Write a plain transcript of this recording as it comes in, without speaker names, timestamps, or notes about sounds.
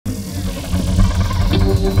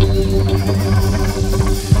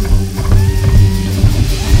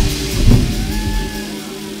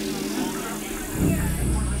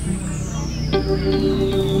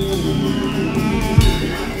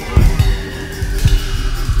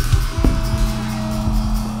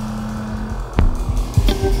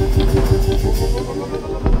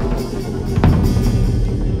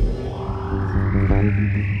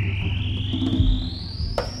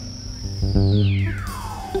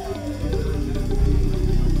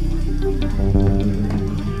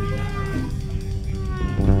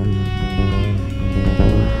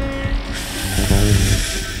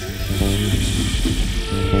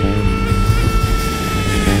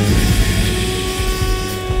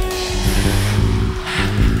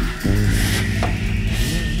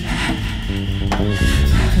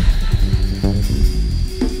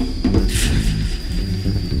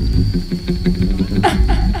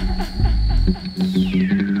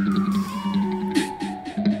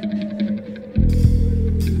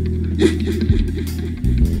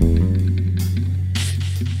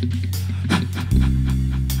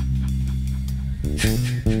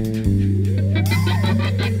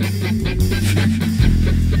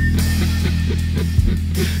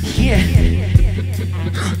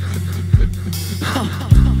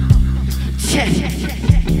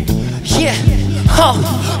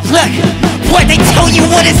What they tell you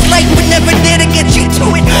what it's like, but never there to get you to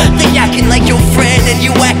it. They acting like your friend and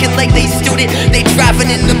you acting like they student. They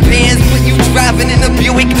driving in the Benz, but you driving in a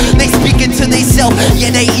Buick. They speaking to theyself,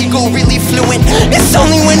 yeah, they ego really fluent. It's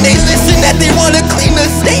only when they listen that they wanna clean the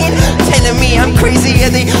stain. Telling me I'm crazy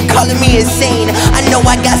and they calling me insane. I know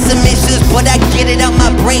I got some issues, but I get it out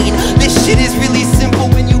my brain. This shit is really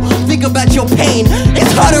simple when you think about your pain.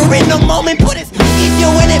 It's harder in the moment, but it's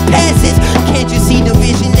easier when it passes. Can't you see the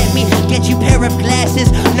vision? Let me get you a pair of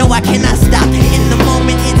glasses. No, I cannot stop. In the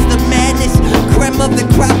moment, it's the madness. Creme of the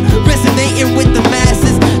crop, resonating with the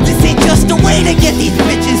masses. This ain't just a way to get these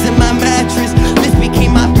bitches in my mattress. This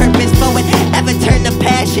became my purpose, but it ever turned to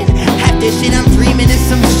passion. Half this shit I'm dreaming is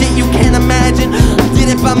some shit you can't imagine.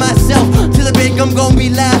 Did it by myself, till the bank I'm gonna be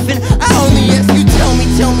laughing. I only ask you, tell me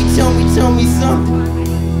something. Tell me something.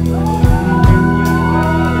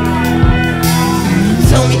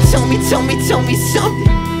 Tell me something. Tell me.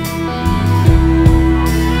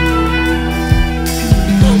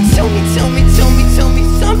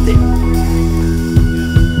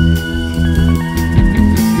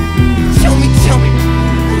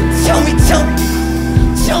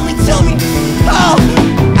 Oh,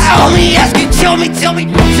 I only ask you, tell me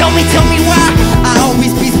why. I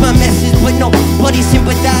always preach my message, but nobody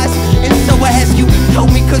sympathize. And so I ask you,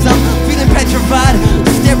 help me, cause I'm feeling petrified.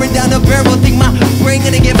 Staring down the barrel, think my brain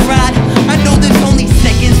gonna get fried. I know there's only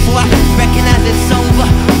seconds before I recognize it's over.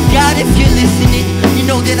 God, if you're listening, you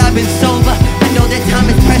know that I've been sober. I know that time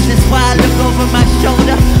is precious, why I look over my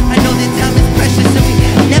shoulder. I know that time is precious and we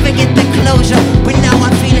never get the closure. But now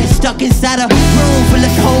I'm feeling stuck inside a room full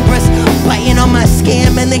of cobras, biting on my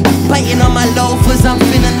scam and they biting on my loafers. I'm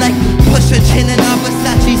feeling like Pusha chilling on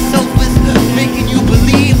Versace sofas, making you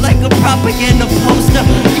believe like a propaganda poster.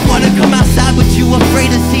 You wanna come outside but you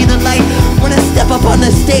afraid to see the light. When I step up on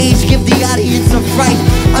the stage, give the audience a fright.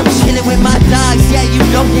 I'm chilling with my dogs, yeah, you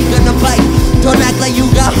know they gonna bite. Don't act like you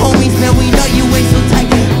got homies, man, we know you ain't so tight.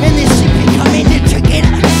 Man, this shit becoming intricate.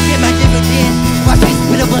 Get my dividends, watch me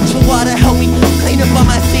spit a bunch of water. Help me clean up all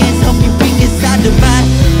my sins, help me bring inside the mind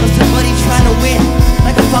of somebody trying to win.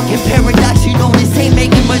 Like a fucking paradox, you know this ain't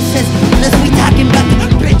making much sense. Unless we talking about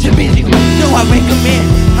the Benjamins, you know I recommend.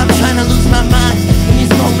 I'm trying to lose my mind in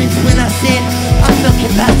these moments when I sin. I'm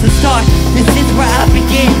looking past the start, this is where I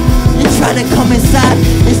begin. And trying to come inside,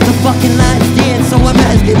 it's the fucking lion's den. So I'm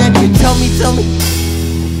asking that you tell me. Tell me.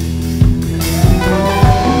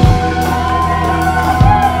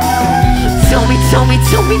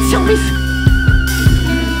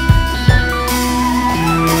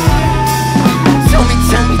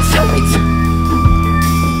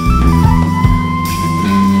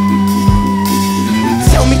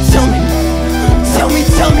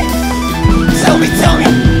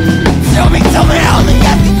 Tell me, I only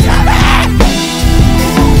have to tell me.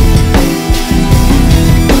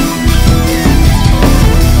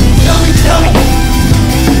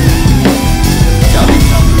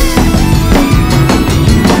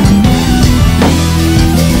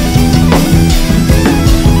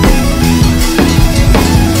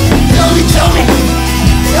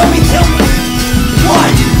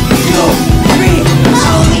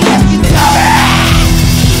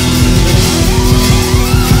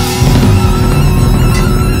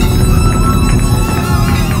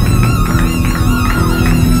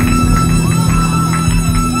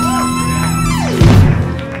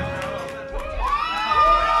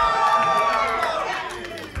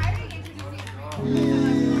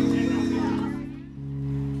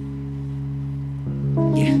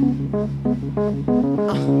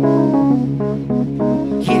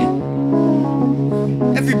 Yeah.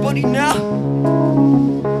 Everybody now.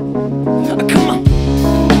 Come on.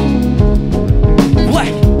 What?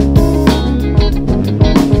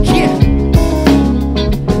 Yeah.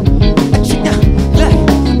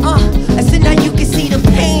 I said now you can see the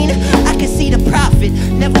pain, I can see the profit.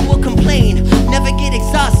 Never will complain, never get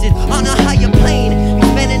exhausted. On a higher plane,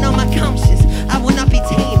 expanding on my conscience, I will not be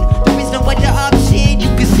tamed. There is no other option, you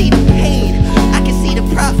can see the pain, I can see the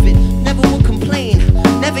profit. Never will complain,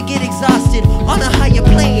 never get exhausted. On a higher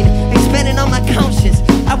plane, expanding on my conscience,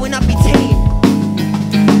 I will not be tamed.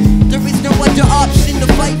 There is no other option to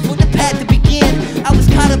fight for the path to begin. I was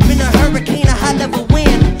caught up in a hurricane, a high level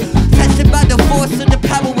wind, tested by the force of the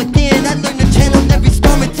power within. I learned to channel every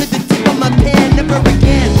storm into the tip of my pen. Never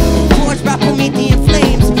again forged by Promethean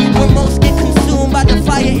flames, where most get consumed by the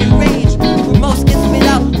fire and rage, where most get spit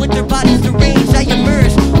out with their bodies deranged. I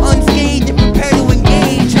emerge unscathed and prepare to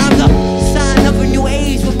engage. I'm the sign of a new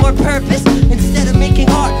age with more purpose, instead of making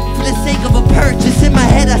art for the sake of a purchase. In my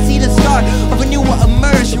head I see the start of a newer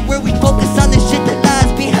immersion, where we focus on the shit that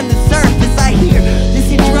lies behind the surface. I hear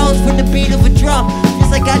distant drones from the beat of a drum.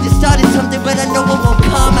 It's like I just started something, but I know it won't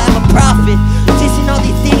come. I'm a prophet, chasing all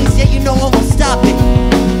these things, yeah, you know I won't stop it.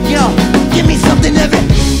 Yo, give me something of it.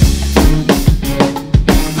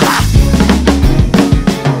 Ha!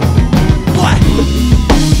 What?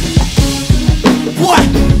 What?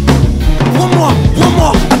 One more, come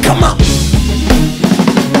on. Come on.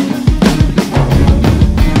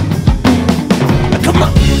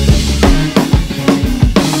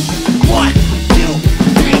 1, 2,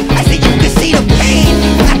 3. I say you can see the pain,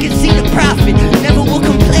 I can see the profit. Never will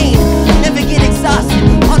complain, never get exhausted.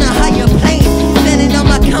 On a higher plane, standing on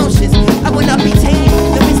my conscience, I will not be tamed.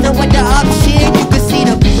 There is no other option. You can see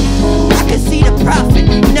the, I can see the profit.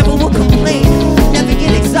 Never will complain, never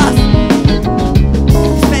get exhausted.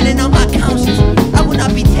 Standing on my conscience, I will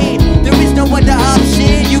not be tamed. There is no other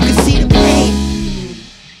option. You can see the pain.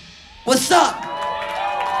 What's up?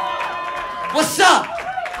 What's up?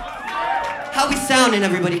 How we sounding,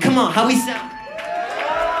 everybody? Come on, how we sound?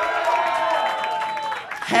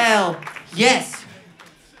 Hell yes.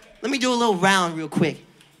 Let me do a little round real quick.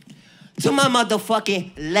 To my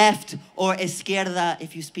motherfucking left, or izquierda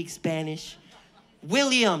if you speak Spanish.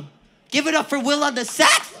 William. Give it up for Will on the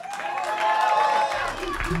sax.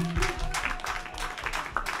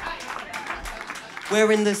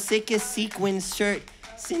 Wearing the sickest sequins shirt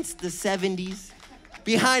since the 70s.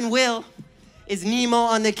 Behind Will is Nemo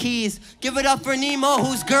on the keys. Give it up for Nemo,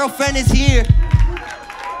 whose girlfriend is here.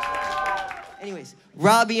 Anyways,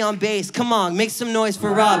 Robbie on bass. Come on, make some noise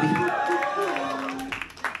for Robbie.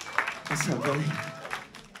 What's up, brother?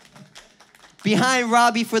 Behind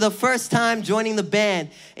Robbie, for the first time joining the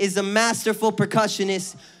band, is a masterful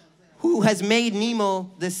percussionist who has made Nemo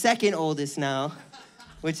the second oldest now,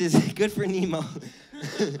 which is good for Nemo.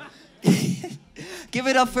 Give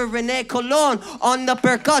it up for Rene Colon on the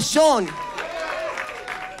percussion.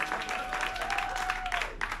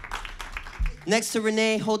 Next to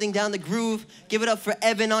Rene, holding down the groove, give it up for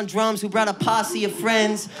Evan on drums, who brought a posse of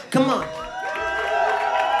friends. Come on.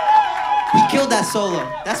 He killed that solo.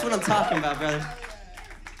 That's what I'm talking about, brother.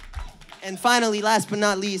 And finally, last but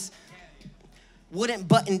not least, wouldn't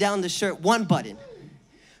button down the shirt one button,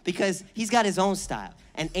 because he's got his own style,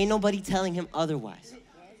 and ain't nobody telling him otherwise.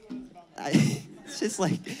 It's just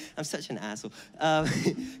like, I'm such an asshole.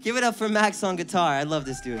 Give it up for Max on guitar. I love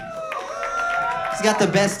this dude. He's got the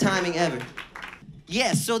best timing ever.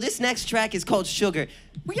 Yeah, so this next track is called Sugar.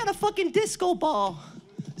 We got a fucking disco ball.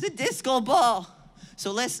 It's a disco ball.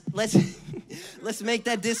 So let's make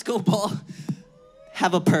that disco ball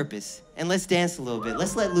have a purpose. And let's dance a little bit.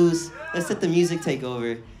 Let's let loose. Let's let the music take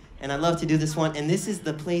over. And I love to do this one, and this is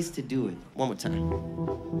the place to do it. One more time.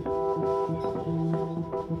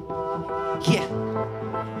 Yeah.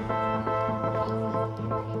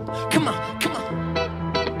 Come on, come on.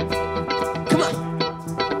 Come on.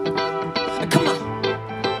 Come on.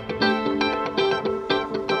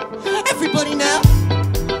 Everybody now.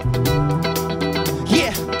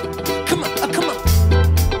 Yeah. Come on, come on.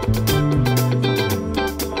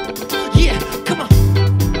 Yeah, come on.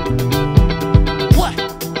 What?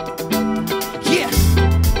 Yeah.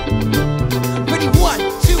 Ready, 1,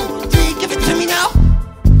 2, 3, give it to me now.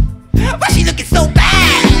 Why she looking so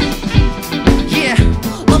bad? Yeah,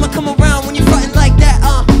 I'ma come around when you frontin' like that,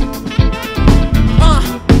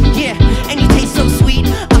 yeah, and you taste so sweet.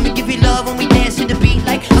 I'ma give you love when we dance to the beat,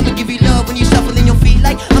 like I'ma give you love when you shuffle in your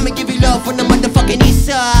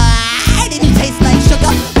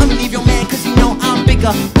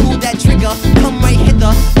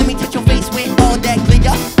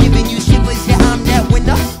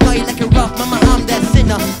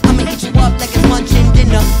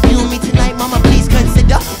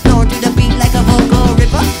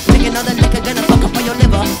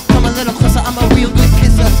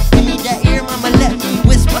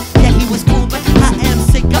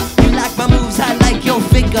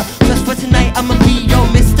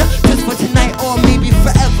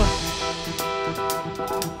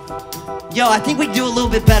I think we do a little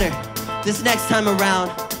bit better this next time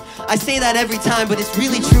around. I say that every time, but it's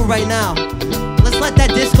really true right now. Let's let that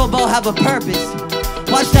disco ball have a purpose.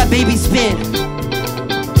 Watch that baby spin.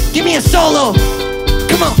 Give me a solo.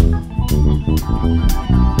 Come on.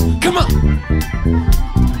 Come on.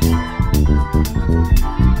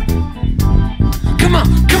 Come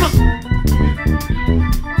on, come on.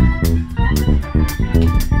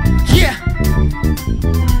 Yeah.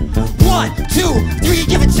 1, 2, 3,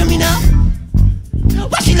 give it to me now.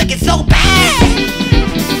 Why she looking so bad?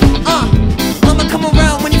 I'ma come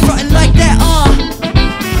around when you frontin' like that,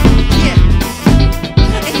 yeah.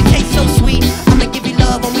 And you taste so sweet. I'ma give you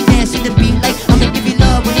love when we dance to the beat. Like, I'ma give you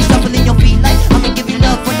love when you shuffling your feet. Like, I'ma give you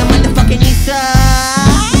love for the motherfucking east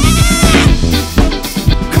side.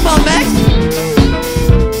 Come on, Max.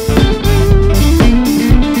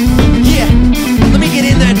 Yeah, let me get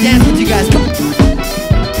in there and dance with you guys. Come on.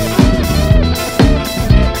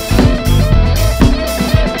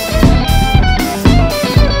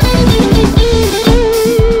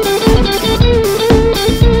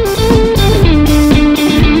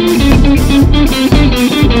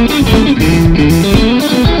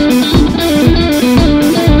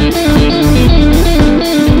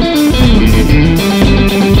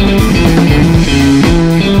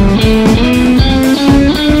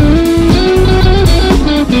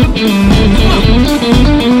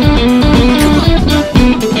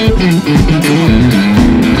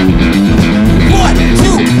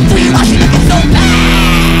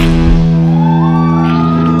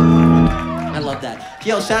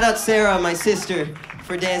 Yo, shout out Sarah, my sister,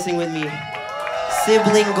 for dancing with me.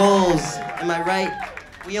 Sibling goals, am I right?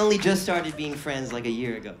 We only just started being friends like a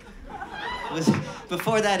year ago.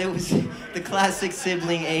 Before that, it was the classic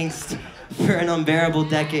sibling angst for an unbearable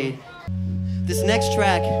decade. This next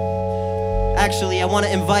track, actually, I want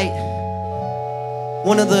to invite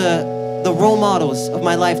one of the role models of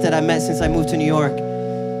my life that I met since I moved to New York.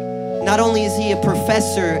 Not only is he a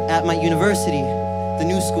professor at my university, the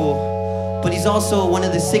New School, but he's also one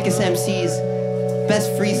of the sickest MCs, best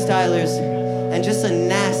freestylers, and just a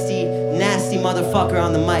nasty, nasty motherfucker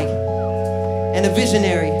on the mic. And a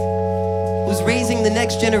visionary who's raising the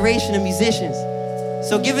next generation of musicians.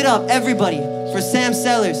 So give it up, everybody, for Sam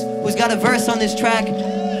Sellers, who's got a verse on this track,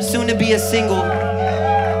 soon to be a single.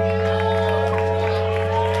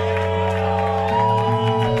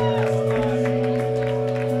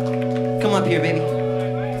 Come up here, baby.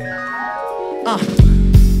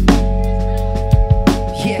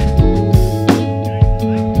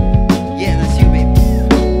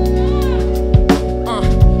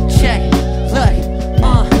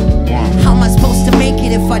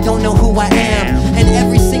 If I don't know who I am, and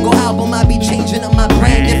every single album I be changing up my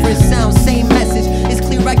brand. Different sounds, same message, it's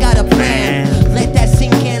clear I got a plan. Let that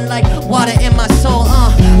sink in like water in my soul.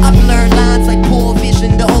 I blur lines like poor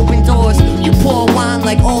vision to open doors. You pour wine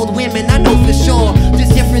like old women, I know for sure.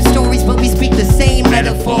 There's different stories but we speak the same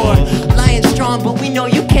metaphor. Lying strong but we know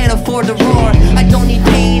you can't afford to roar. I don't need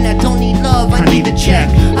pain, I don't need love, I need a check.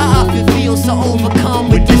 I often feel so overcome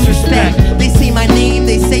with disrespect. They say my name,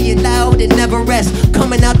 they say it loud and never rest,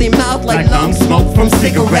 coming out their mouth like lung smoke from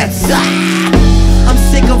cigarettes. I'm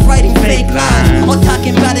sick of writing fake lines or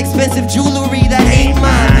talking about expensive jewelry that ain't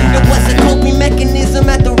mine. It was a coping mechanism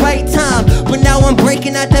at the right time, but now I'm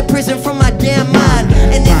breaking out that prison from my damn mind.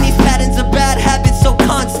 And in these patterns of bad habits so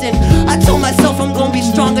constant, I told myself I'm gonna be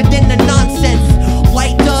stronger than the nonsense.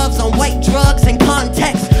 White doves on white drugs and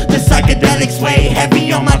context, the psychedelics weigh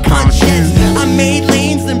heavy on my conscience. I made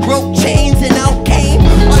lanes and broke chains and out came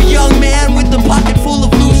a young man with a pocket full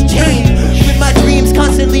of loose change. With my dreams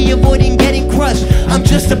constantly avoiding getting crushed, I'm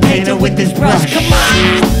just a painter with this brush. Come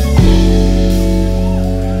on!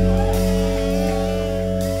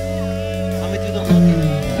 I'ma do the hook.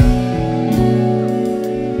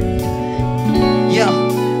 Yo,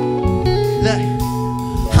 look.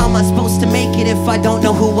 How am I supposed to make it if I don't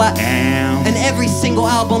know who I am? And every single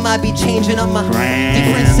album I be changing up my brand.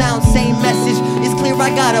 Different sound, same message, it's clear I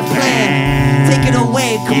got a plan. Take it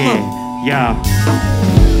away, come on. Yeah.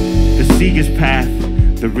 The seeger's path,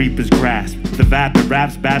 the reaper's grasp. The vibe that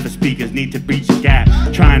raps bad, the speakers need to breach the gap.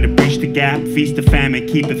 Trying to breach the gap, feast the famine,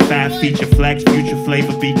 keep it fat. Feature flex, future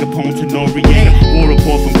flavor, beat Capone to Nory. War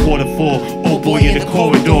report from Q4, old boy in the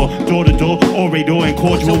corridor. Door to door, orator and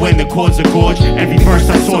cordial when the chords are gorged. Every verse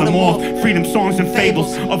I saw them off, freedom songs and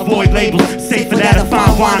fables. Avoid labels, safer that I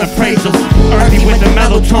find wine appraisals. Earthy with the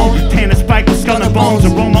mellow tone, tan and spike with skull and bones.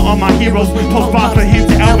 Aroma on my heroes, post bar for him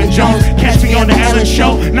to Elvin Jones. Catch me on the Ellen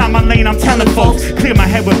show, not my lane, I'm telling folks. Clear my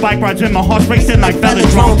head with bike rides and my heart's racing like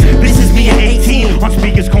velodrome. This is me at 18, on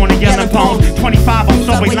speakers corner yelling poems. 25 on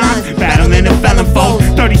subway lines, battling the felon foes.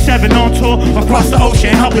 37 on tour across the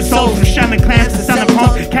ocean, helping souls from shelling clans to selling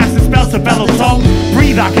pumps, casting spells to bellow toll.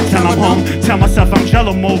 Breathe, I can tell I'm home. Tell myself I'm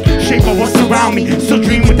jello mold. Shape of what's around me. Still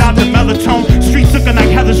dream without the melatonin. Streets looking like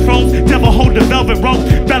Heather Scrolls. Devil hold the velvet rope.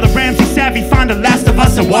 Bella Ramsey savvy, find the last of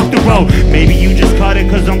us and walk the road. Maybe you just cut it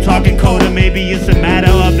cause I'm talking colder. Maybe it's a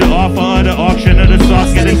matter of the offer or the auction of the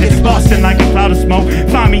sauce. Getting exhausted like a cloud of smoke.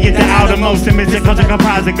 Find me at the outermost. And music culture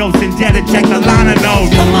comprised of ghosts and dead to check the liner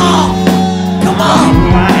notes. Come on! Come on!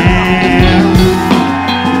 Who I am.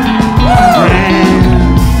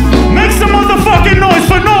 Make some motherfucking noise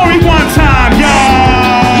for Nory one time,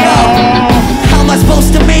 y'all! Yo! How am I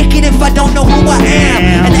supposed to make it if I don't know who I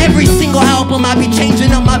am? And every single album I be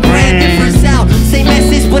changing up my brand. Different sound, same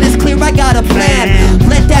message, but it's clear I got a plan.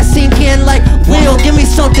 Let that sink in like, Will, give me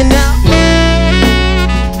something now.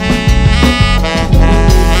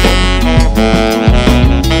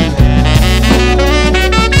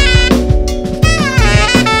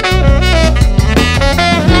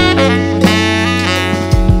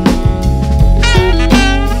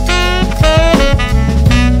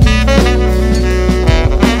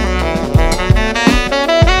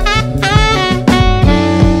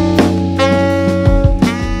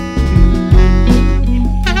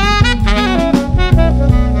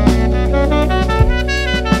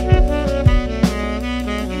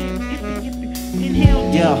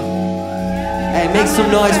 Make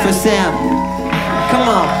some noise for Sam. Come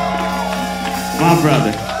on. My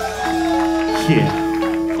brother. Yeah.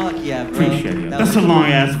 Fuck yeah, bro. Appreciate it. That's a long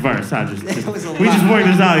ass verse. We just worked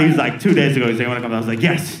this out. He was like 2 days ago. He said, "Wanna come?" I was like,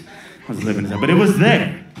 "Yes." I was living this out, but it was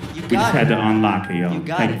there. We just had to unlock it, yo.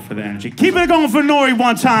 Thank you for the energy. Keep it going for Nory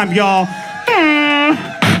one time, y'all.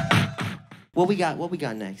 What we got? What we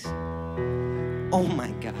got next? Oh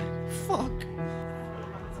my God. Fuck.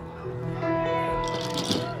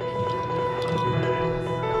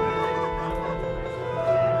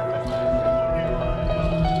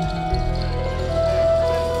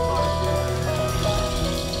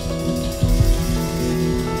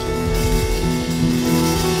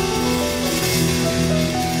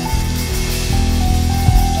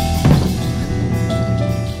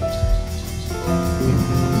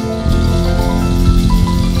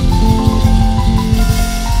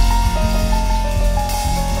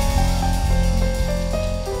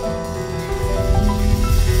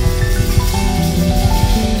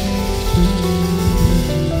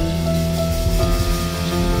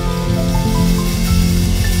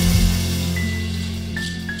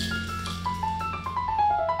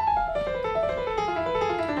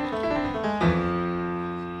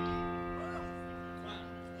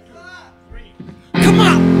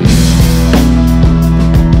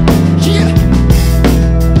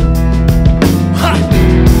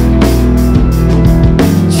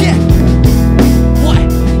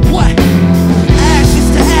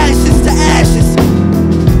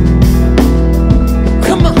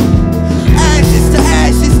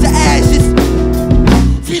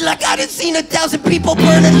 Seen 1,000 people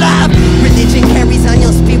burn alive. Religion carries on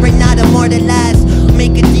your spirit, not immortalized.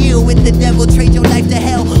 Make a deal with the devil, trade your life to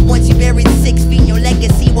hell. Once you're buried 6 feet, your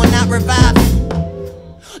legacy will not revive.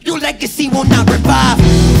 Your legacy will not revive.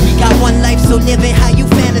 We got one life, so live it how you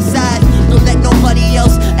fantasize. Don't let nobody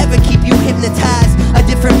else ever keep you hypnotized. A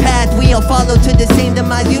different path, we all follow to the same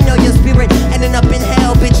demise. You know your spirit ending up in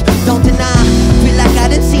hell, bitch, don't deny. Feel like I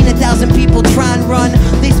done seen 1,000 people try and run.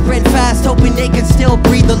 They sprint fast, hoping they can still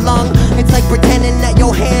breathe along. It's like pretending that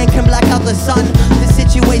your hand can block out the sun. The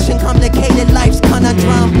situation complicated, life's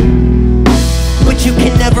conundrum. But you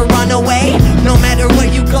can never run away. No matter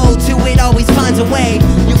where you go to, it always finds a way.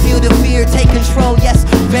 You feel the fear, take control, yes,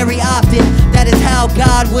 very often. That is how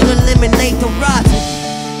God will eliminate the rotten.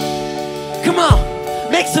 Come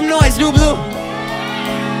on, make some noise, Nublu.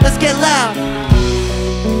 Let's get loud.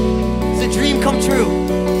 It's a dream come true.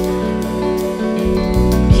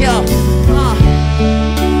 Yo,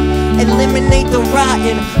 eliminate the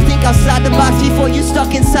rotten. Think outside the box before you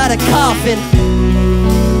stuck inside a coffin.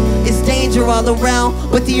 It's danger all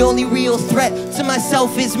around, but the only real threat to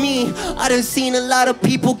myself is me. I done seen a lot of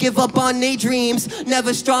people give up on their dreams.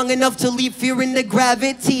 Never strong enough to leave fear in the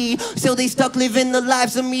gravity. So they stuck living the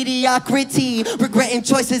lives of mediocrity. Regretting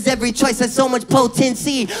choices, every choice has so much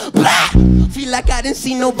potency. Blah! Feel like I didn't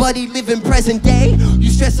see nobody live in present day. You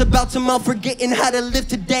stress about tomorrow, forgetting how to live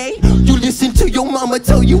today. You listen to your mama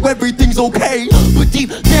tell you everything's okay, but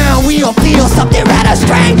deep down we all feel something rather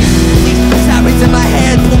strange. Sirens in my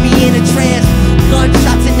head put me in a trance.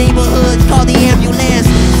 Gunshots in neighborhoods, call the ambulance.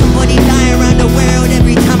 Somebody dying around the world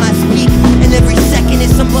every time I speak, and every second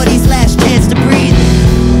is somebody's last chance to breathe.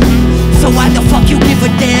 So why the fuck you give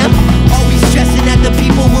a damn? Always stressing that the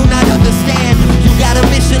people will not understand. You gotta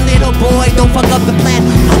miss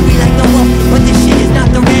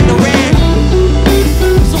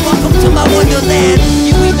wonderland.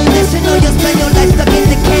 You either listen or you'll spend your life stuck in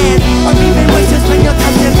the can, or even worse, you'll spend your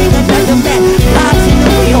time staring at another man. God's in the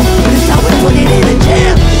wheel, but it's how we put it in a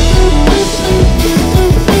jam.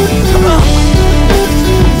 Come on.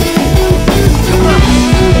 Come on. Come on.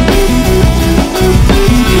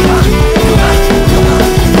 Come on. Come on.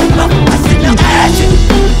 Come on. I said no action.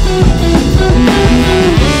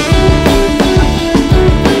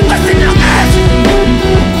 I said no action.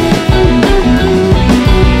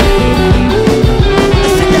 I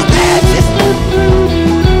said no action.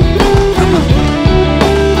 Come on.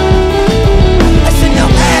 I said no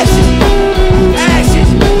action. Action.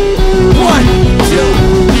 1, 2.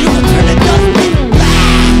 You can turn the dustbin.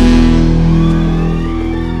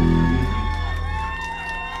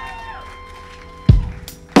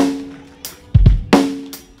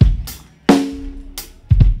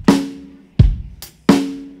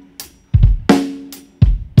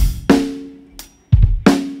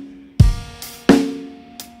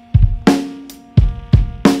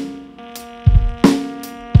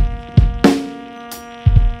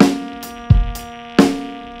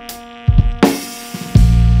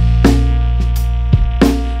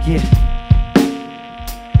 Yeah.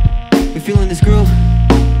 You feeling this groove?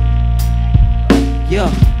 Yo.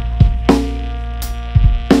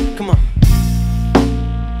 Come on.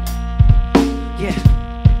 Yeah.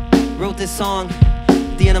 Wrote this song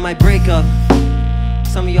at the end of my breakup.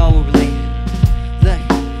 Some of y'all will relate. Look.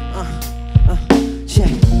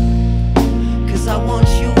 Check. Cause I want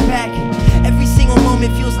you back. Every single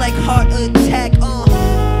moment feels like heart attack.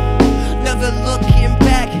 Never looking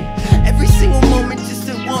back. Every single moment just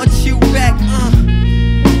to want you back.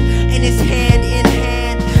 And it's hand in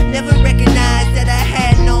hand. Never recognized that I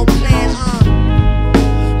had no plan.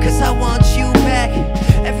 Cause I want you back.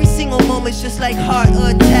 Every single moment's just like heart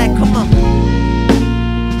attack. Come on.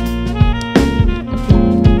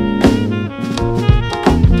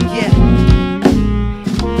 Yeah.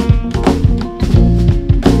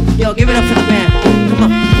 Yo, give it up for the band. Come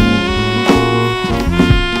on.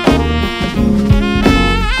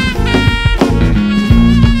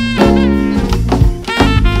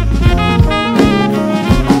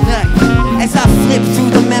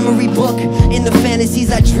 In the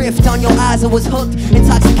fantasies I drift, on your eyes I was hooked,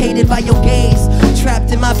 intoxicated by your gaze,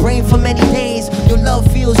 trapped in my brain for many days. Your love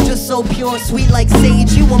feels just so pure, sweet like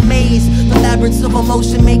sage. You amaze the labyrinths of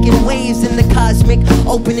emotion, making waves in the cosmic.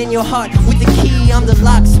 Opening your heart with the key, I'm the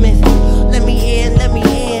locksmith. Let me in, let me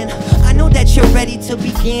in. I know that you're ready to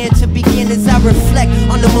begin as I reflect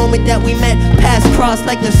on the moment that we met. Paths crossed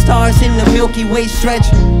like the stars in the Milky Way stretch.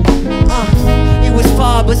 It was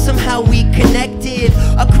far, but somehow we connected.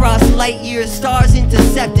 Across light years, stars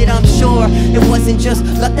intercepted. I'm sure it wasn't just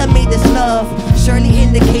luck that made this love. Surely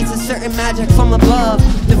indicates a certain magic from above.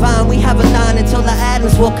 Divine, we have a line until the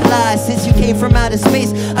atoms will collide. Since you came from outer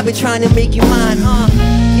space, I've been trying to make you mine.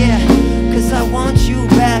 Yeah, cause I want you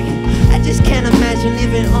back. I just can't imagine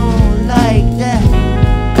living on like that.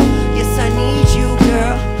 Yes, I need you,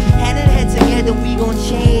 girl. Hand in hand together, we gon'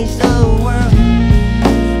 change the world.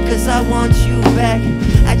 Cause I want you back.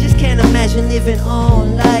 I just can't imagine living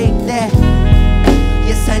on like that.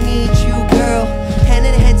 Yes, I need you, girl. Hand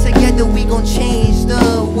in hand together, we gon' change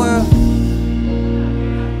the world.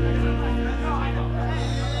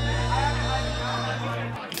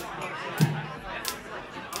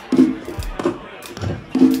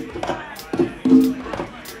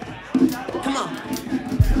 Come on.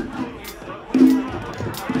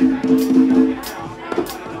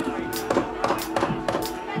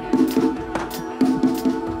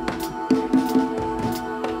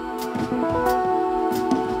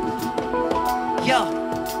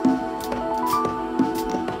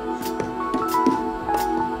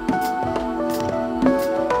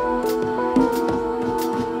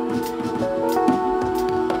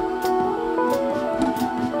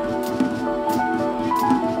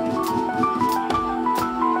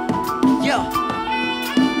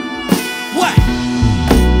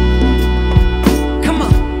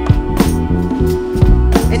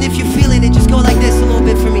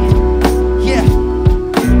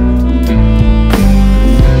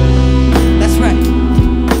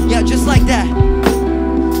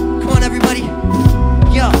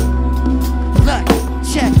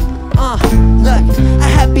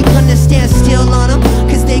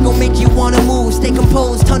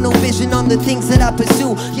 The things that I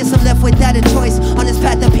pursue. Yes, I'm left without a choice. On this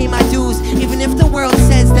path I pay my dues. Even if the world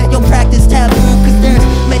says that your practice taboo, cause there's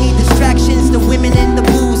many distractions, the women and the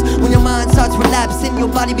booze. When your mind starts relapsing, your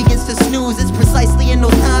body begins to snooze. It's precisely in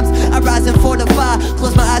those times I rise and fortify.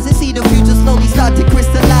 Close my eyes and see the future slowly start to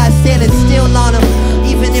crystallize. Standing still on them,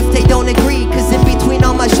 even if they don't agree. Cause in between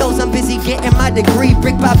all my shows I'm busy getting getting my degree.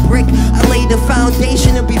 Brick by brick, I lay the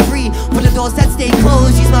foundation and be free. For the doors that stay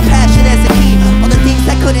closed, use my passion as a key. All the things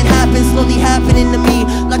that couldn't happen, slowly happening to me.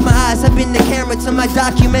 Like my eyes have been the camera to my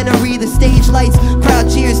documentary. The stage lights, crowd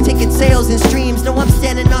cheers, ticket sales and streams. No, I'm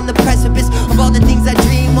standing on the precipice of all the things I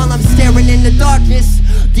dream while I'm staring in the darkness.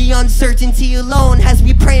 The uncertainty alone has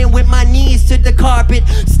me praying with my knees to the carpet.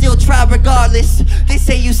 Still try regardless. They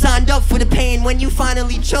say you signed up for the pain when you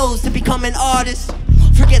finally chose to become an artist.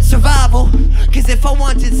 Forget survival, cause if I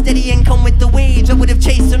wanted steady income with the wage, I would have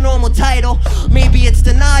chased a normal title. Maybe it's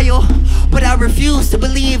denial, but I refuse to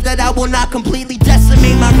believe that I will not completely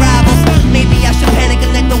decimate my rivals. Maybe I should panic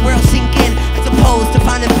and let the world sink in, as opposed to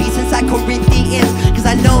finding peace inside Corinthians. Cause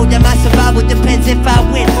I know that my survival depends if I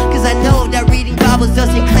win. Cause I know that reading Bibles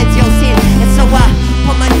doesn't cleanse your sin. And so I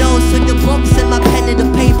put my nose to the books and my pen to the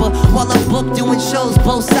paper, while I'm booked doing shows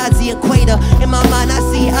both sides the equator. In my mind I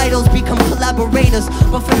see idols become collaborators,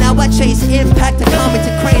 but for now I chase impact to comet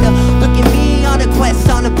to crater. Look at me on a quest,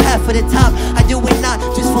 on a path for the top. I do it not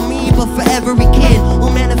just for me, but for every kid who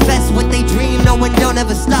manifests what they dream, knowing they'll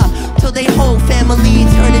never stop till they whole family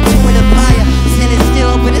turn into an empire. Standing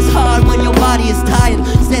still, but it's hard when your body is tired.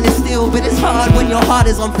 Standing still, but it's hard when your heart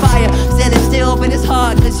is on fire. Standing still, but it's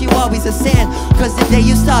hard cause you always a sand. Cause the day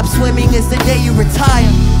you stop swimming is the day you retire.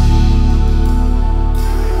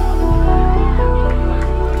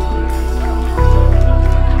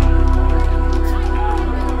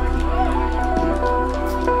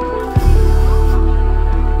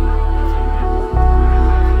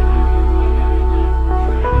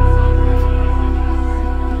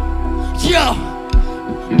 Yo,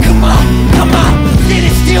 come on,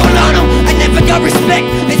 standing still on them. I never got respect,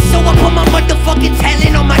 and so I put my motherfucking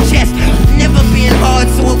talent on my chest. Never being hard,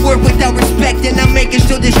 so I work without respect, and I'm making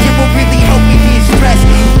sure this shit will really help me be stressed.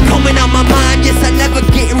 Coming on my mind, yes, I never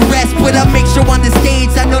getting rest, but I make sure on the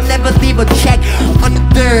stage I don't never leave a check. On the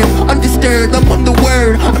third, undisturbed, I'm on the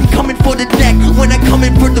word. I'm coming for the deck when I come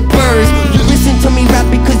in for the birds. You listen to me rap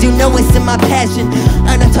because you know it's in my passion,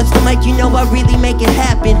 and I touch the mic, you know I really make it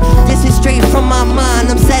happen. This is straight from my mind,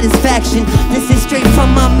 I'm satisfaction. This is straight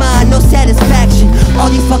from my mind, no satisfaction. All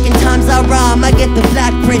these fucking times I rhyme, I get the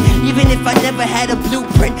black print. Even if I never had a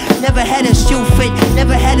blueprint, never had a shoe fit,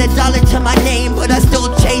 never had a dollar to my name, but I still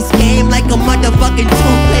chase game like a motherfucking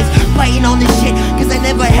toothless. Fighting on this shit, cause I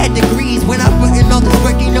never had degrees. When I put in all this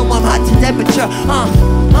work, you know I'm hot to temperature.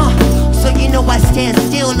 So you know I stand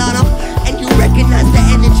still on them, and you recognize the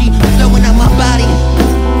energy flowing out my body.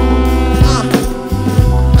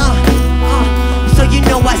 So you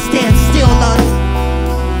know I stand still on them.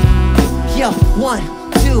 Yo, 1,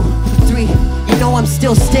 2, 3, you know I'm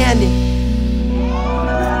still standing.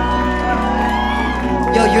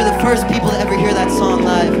 Yo, you're the first people to ever hear that song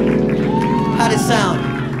live. How'd it sound?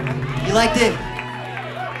 You liked it?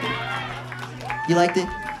 You liked it?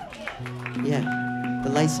 Yeah. The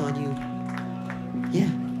light's on you. Yeah.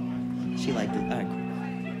 She liked it. Alright, cool.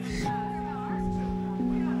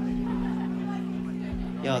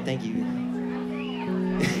 Yo, thank you.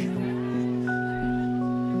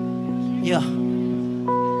 Yo.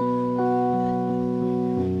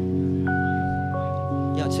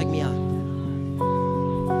 Yo, check me out.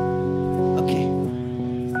 Okay.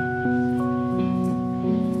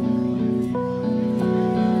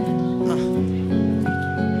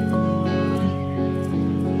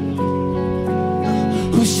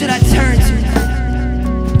 Who should I turn to?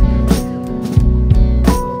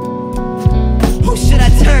 Who should I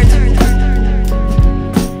turn to?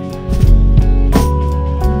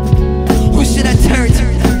 Who should I turn to?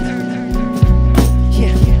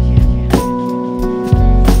 Yeah.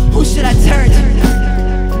 Who should I turn to?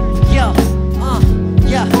 Yo,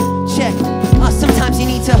 yeah, check. Sometimes you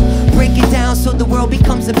need to break it down so the world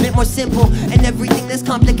becomes a bit more simple, and everything that's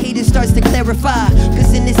complicated starts to clarify.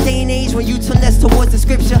 Cause in this day and age when you turn less towards the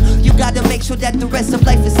scripture, you gotta make sure that the rest of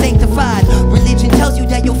life is sanctified. Religion tells you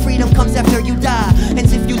that your freedom comes after you die, and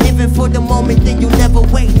if you're living for the moment then you'll never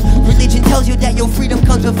wait. Religion tells you that your freedom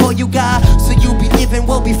comes before you die, so you'll be living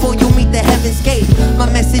well before you meet the heaven's gate. My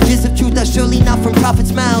messages of truth are surely not from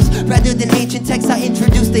prophets' mouths. Rather than ancient texts, I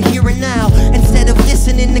introduce the here and now. Instead of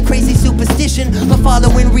listening to crazy superstition, but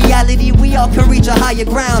following reality, we all can reach a higher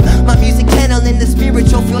ground. My music channeling the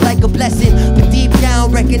spiritual feel like a blessing, but deep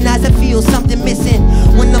down recognize I feel something missing.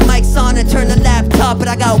 When the mic's on, I turn the laptop, but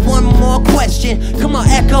I got one more question. Come on,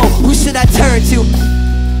 echo, who should I turn to?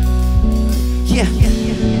 Yeah.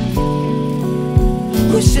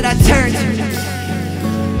 Who should I turn to?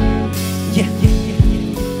 Yeah.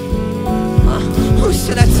 Who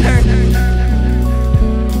should I turn to?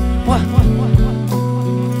 What?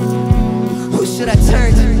 Who should I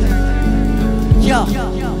turn to? Yo,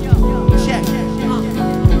 check.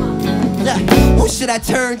 should I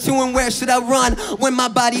turn to and where should I run? When my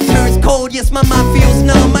body turns cold, yes, my mind feels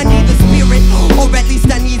numb. I need the spirit, or at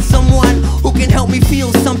least I need someone who can help me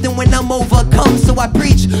feel something when I'm overcome. So I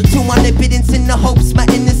preach to omnipotence in the hopes my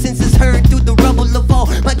innocence is heard through the rubble of all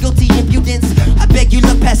my guilty impudence. I beg you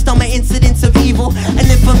look past all my incidents of evil, and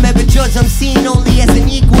if I'm ever judged, I'm seen only as an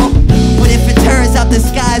equal. But if it turns out the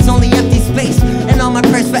sky is only empty space, and all my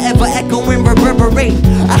prayers forever echo and reverberate,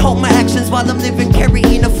 I hope my actions while I'm living carry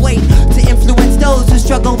enough weight to influence those who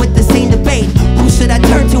struggle with the same debate. Who should I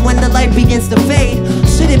turn to when the light begins to fade?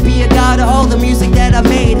 Should it be a god or all the music that I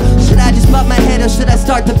made? Should I just bob my head or should I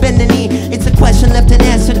start to bend the knee? It's a question left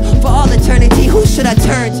unanswered for all eternity. Who should I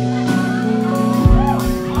turn to?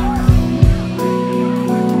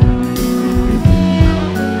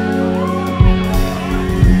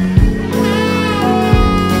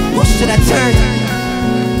 Who should I turn to?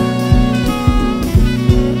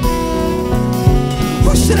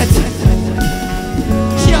 Who should I turn to?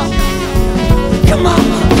 Yo, come on,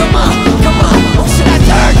 come on, come on. Who should I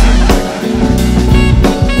turn to?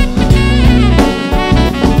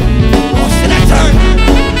 Who should I turn to?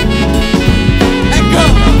 Echo.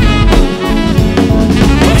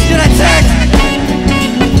 Who should I turn to?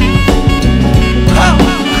 Ho,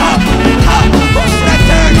 ho, ho. Who should I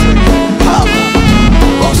turn to? Ho.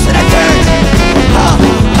 Who should I turn to? Ho,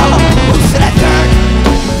 ho. Who should I turn to?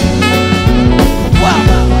 Wow.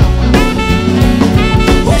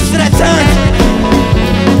 Who should I turn to?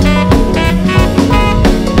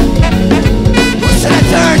 Who should I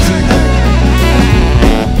turn to?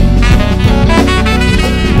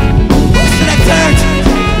 Who should I turn to?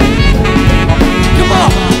 Come on,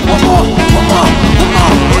 one more, one more, one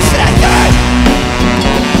more. Who should I turn to?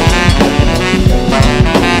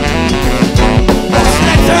 Who should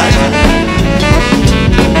I turn to?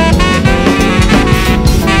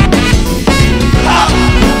 Oh.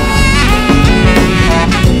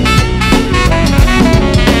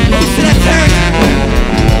 Who should I turn to?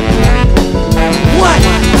 1,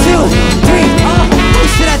 2, 3. Who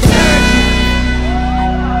should I turn to?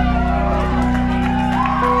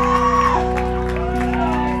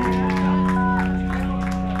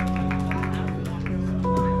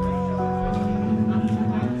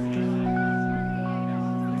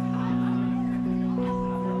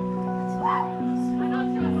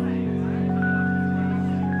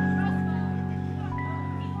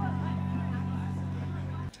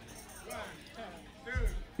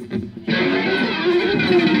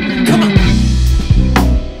 Come on.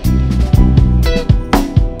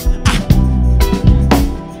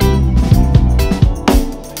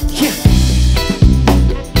 Yeah.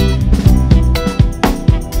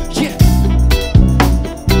 Yeah.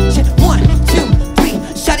 Yeah. 1, 2, 3.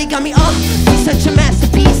 Shawty got me she's such a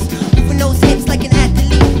masterpiece. Moving those hips like an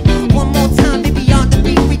athlete. One more time, baby, on the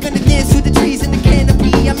beat. We gonna dance through the trees in the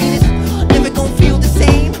canopy. I mean, it's never gonna feel the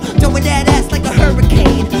same. Throwing that ass like a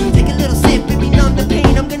hurricane. Take a little sip, baby, numb the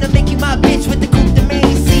pain. I'm gonna make you my bitch with the coupe de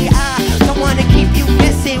main. See, I don't wanna keep you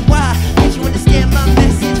guessing. Why? Can't you understand my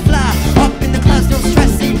message? Fly up in the clouds, no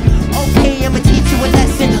stressing. Okay, I'ma teach you a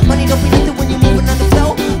lesson. Money don't be nothing when you're moving on the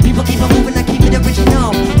flow. People keep on moving, I keep it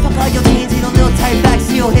original. Fuck all your chains, ain't no little tight back.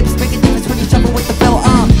 See your hips make a difference when you shuffle with the belt.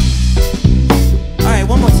 Alright,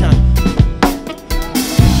 one more time.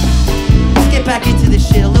 Let's get back into this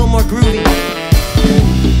shit, a little more groovy.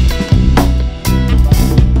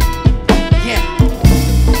 Yeah.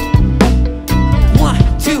 1,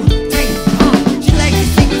 2, 3. She like the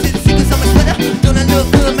sequels and the sequels on my sweater. Don't I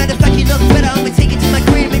look good? Matter of fact, you look better. I'ma take it to my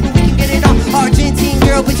crib, maybe we can get it on. Argentine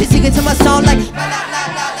girl, but you sing it to my song like la la la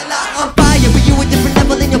la la la. On fire, but you a different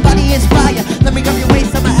level and your body inspire. Let me grab your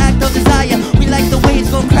waist, I'ma act on desire. We like the waves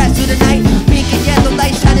gon' crash through the night. Pink and yellow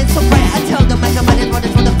light shining so bright. I tell them I might as well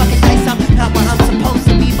just roll the fucking dice. I'm not where I'm supposed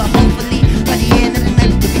to be, but hopefully by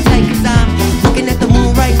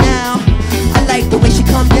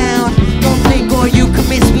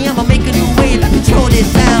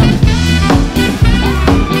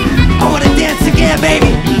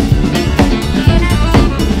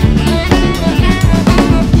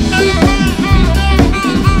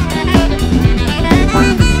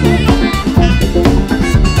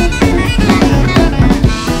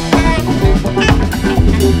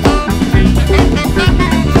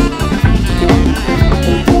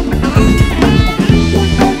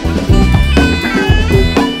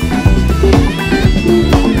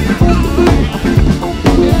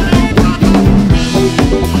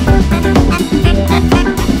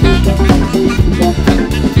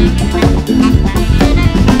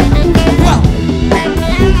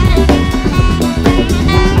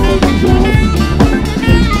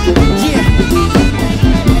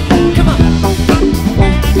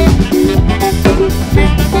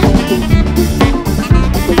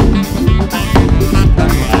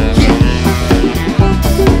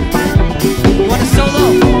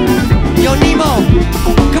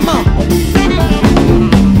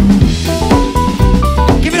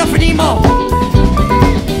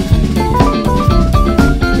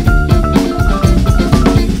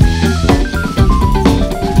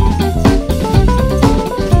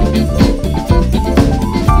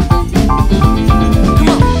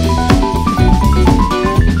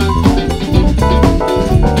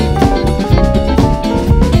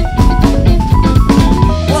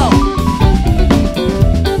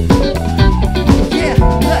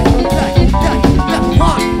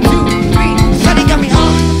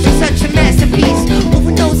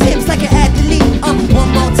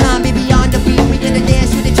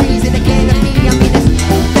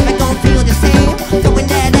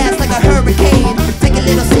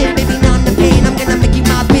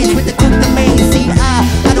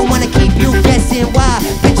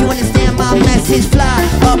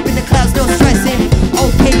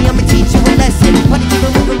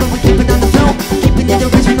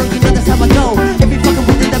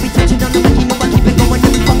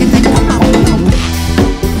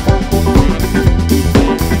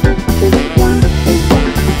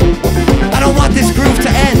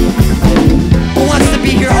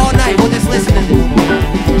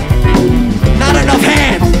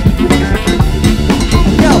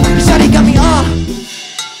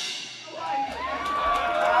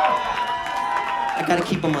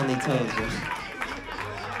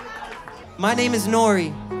My name is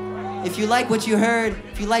Nory. If you like what you heard,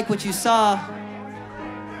 if you like what you saw,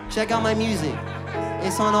 check out my music.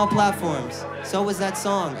 It's on all platforms. So was that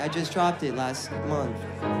song. I just dropped it last month.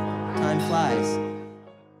 Time flies.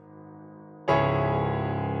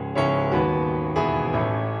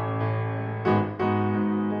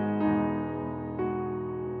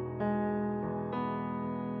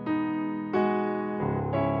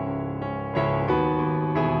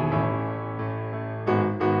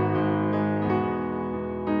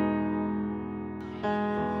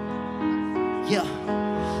 Yeah.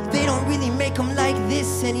 They don't really make them like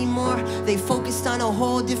this anymore. They focused on a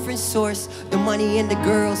whole different source. The money and the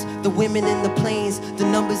girls, the women and the planes, the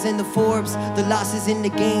numbers and the Forbes, the losses and the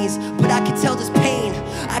gains. But I can tell there's pain,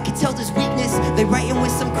 I can tell there's weakness. They writing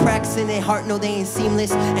with some cracks in their heart, no they ain't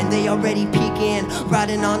seamless. And they already peeking,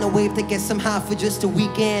 riding on a wave that gets them high for just a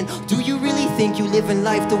weekend. Do you really think you living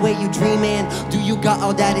life the way you dreaming? Do you got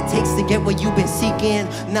all that it takes to get what you've been seeking?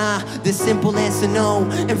 Nah, the simple answer no.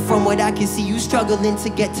 And from what I can see, you struggling to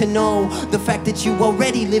get to know the fact that you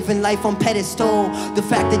already living life on pedestal, the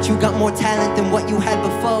fact that you got more talent than what you had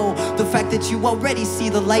before, the fact that you already see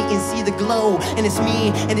the light and see the glow. And it's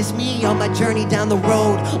me on my journey down the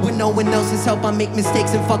road. With no one else's help, I make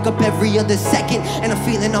mistakes and fuck up every other second. And I'm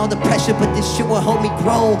feeling all the pressure, but this shit will help me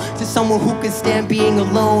grow to someone who can stand being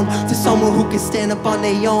alone, to someone who can stand up on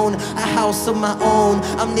their own, a house of my own.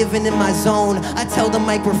 I'm living in my zone. I tell the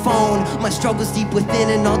microphone my struggles deep within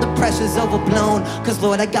and all the pressure's overblown. Cause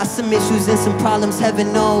Lord, I got some issues and some problems,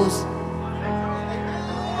 heaven knows.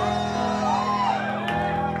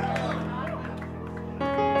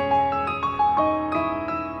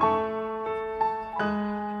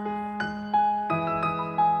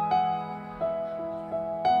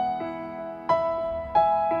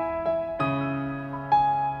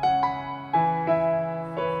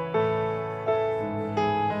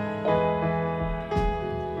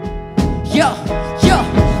 Yo,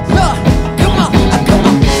 come on.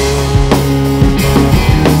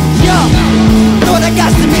 Yo, Lord, I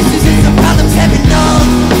got some issues and some problems, heaven knows.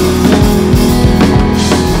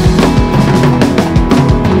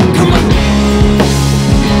 Come on.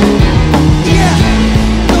 Yeah,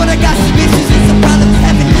 Lord, I got some issues and some problems,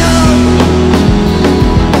 heaven knows.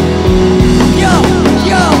 Yo,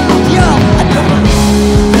 I come on.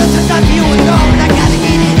 Sometimes I feel alone, I gotta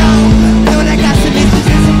get it on. Lord, I got some issues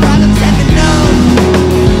and some problems, heaven knows.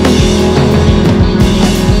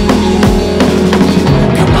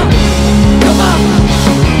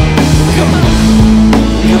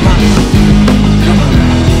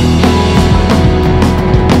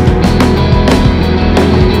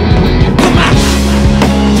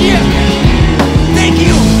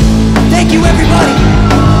 Thank you everybody.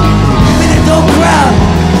 Been a dope crowd.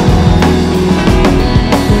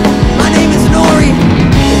 My name is Nory.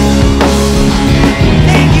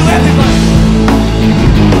 Thank you everybody.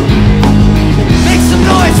 Make some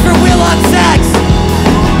noise for Will on sax.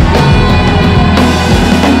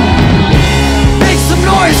 Make some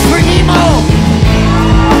noise for Emo.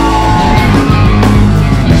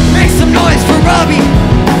 Make some noise for Robbie.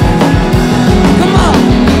 Come on.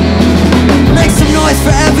 Make some noise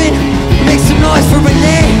for Evan. Make some noise for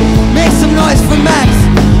Renee, make some noise for Max,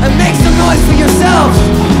 and make some noise for yourselves.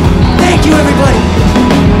 Thank you everybody.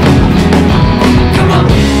 Come on.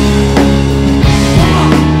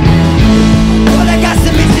 Lord, I got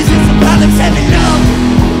some issues and some problems, heaven knows.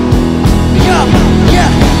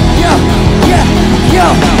 Yo,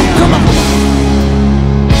 come on.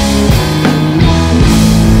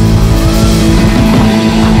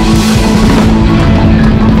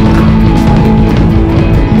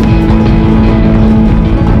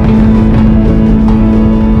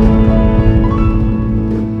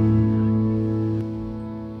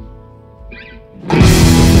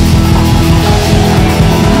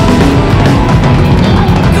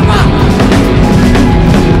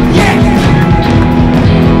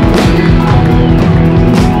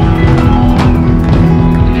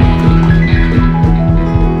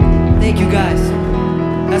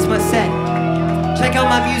 Check out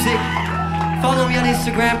my music, follow me on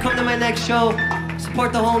Instagram, come to my next show,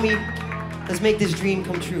 support the homie. Let's make this dream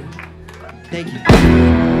come true. Thank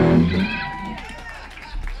you.